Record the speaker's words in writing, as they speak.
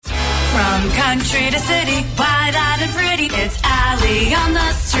From country to city, wide-eyed and pretty, it's Allie on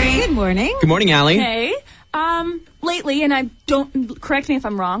the street. Good morning. Good morning, Allie. Hey, lately, and I don't, correct me if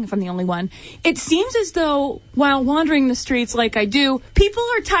I'm wrong, if I'm the only one, it seems as though while wandering the streets like I do, people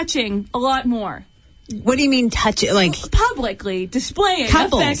are touching a lot more. What do you mean touch it? Like publicly displaying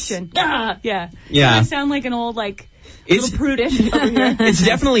couples. affection. Yeah. Yeah. I sound like an old, little prudish over here. It's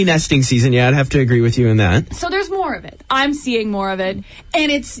definitely nesting season. Yeah, I'd have to agree with you in that. So there's more of it. I'm seeing more of it.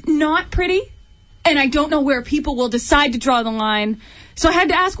 And it's not pretty. And I don't know where people will decide to draw the line. So I had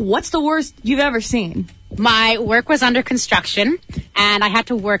to ask, what's the worst you've ever seen? My work was under construction, and I had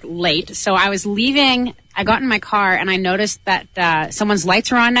to work late. So I was leaving. I got in my car, and I noticed that someone's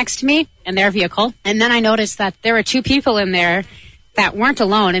lights were on next to me in their vehicle. And then I noticed that there were two people in there that weren't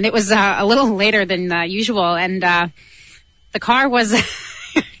alone. And it was a little later than usual. And the car was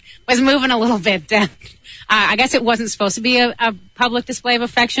was moving a little bit. I guess it wasn't supposed to be a public display of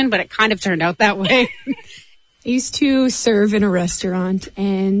affection, but it kind of turned out that way. I used to serve in a restaurant,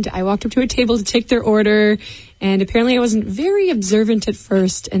 and I walked up to a table to take their order, and apparently I wasn't very observant at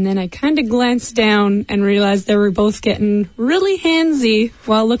first, and then I kind of glanced down and realized they were both getting really handsy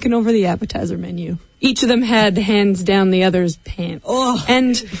while looking over the appetizer menu. Each of them had hands down the other's pants.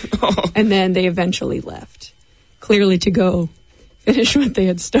 And then they eventually left, clearly to go finish what they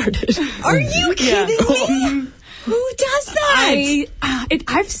had started. Are you kidding me? Who does that?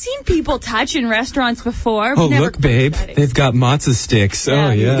 I've seen people touch in restaurants before. Oh, look, babe. They've got matzo sticks. Yeah.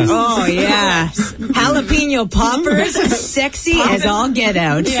 Oh, yeah. Oh, yeah. Jalapeno poppers, sexy as all get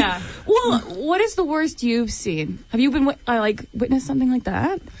out. Yeah. Well, what is the worst you've seen? Have you been witnessed something like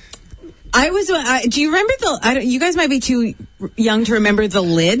that? I was. Do you remember you guys might be too young to remember the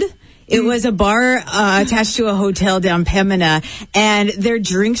Lid. It was a bar attached to a hotel down Pembina, and their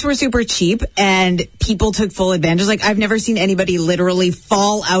drinks were super cheap, and people took full advantage. Like, I've never seen anybody literally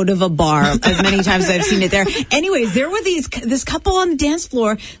fall out of a bar as many times as I've seen it there. Anyways, there were this couple on the dance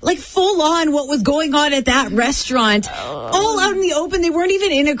floor, like full on what was going on at that restaurant, all out in the open. They weren't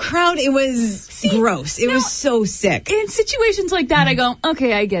even in a crowd. It was gross. It was so sick. In situations like that, I go,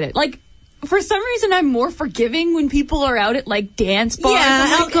 okay, I get it. Like, for some reason, I'm more forgiving when people are out at, dance bars.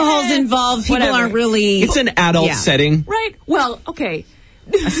 Yeah, alcohol's involved. People aren't really... It's an adult setting. Right. Well, okay.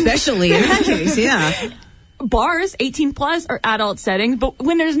 Especially in that case, yeah. Bars, 18 plus, are adult settings, but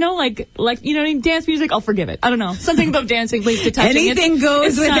when there's no, dance music, I'll forgive it. I don't know. Something about dancing leads to touching. Anything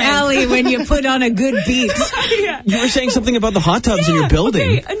goes with Allie when you put on a good beat. Yeah. You were saying something about the hot tubs in your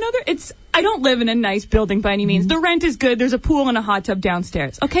building. Okay, I don't live in a nice building by any means. The rent is good. There's a pool and a hot tub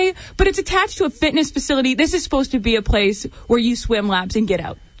downstairs, okay? But it's attached to a fitness facility. This is supposed to be a place where you swim laps and get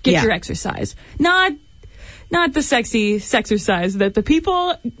out. Get your exercise. Not the sexy sexercise that the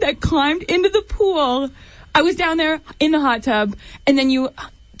people that climbed into the pool... I was down there in the hot tub, and then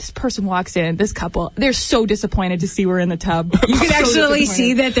this person walks in, this couple, they're so disappointed to see we're in the tub. You can actually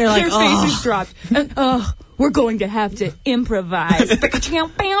see that they're like, their faces dropped. We're going to have to improvise. And then they got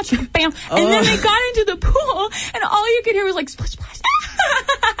into the pool, and all you could hear was splash, splash.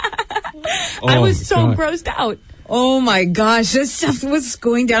 I was so grossed out. Oh my gosh, this stuff was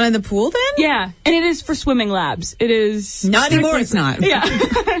going down in the pool then? Yeah, and it is for swimming labs. It is... Not anymore, it's not. Yeah.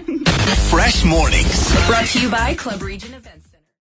 Fresh Mornings. Brought to you by Club Region Events.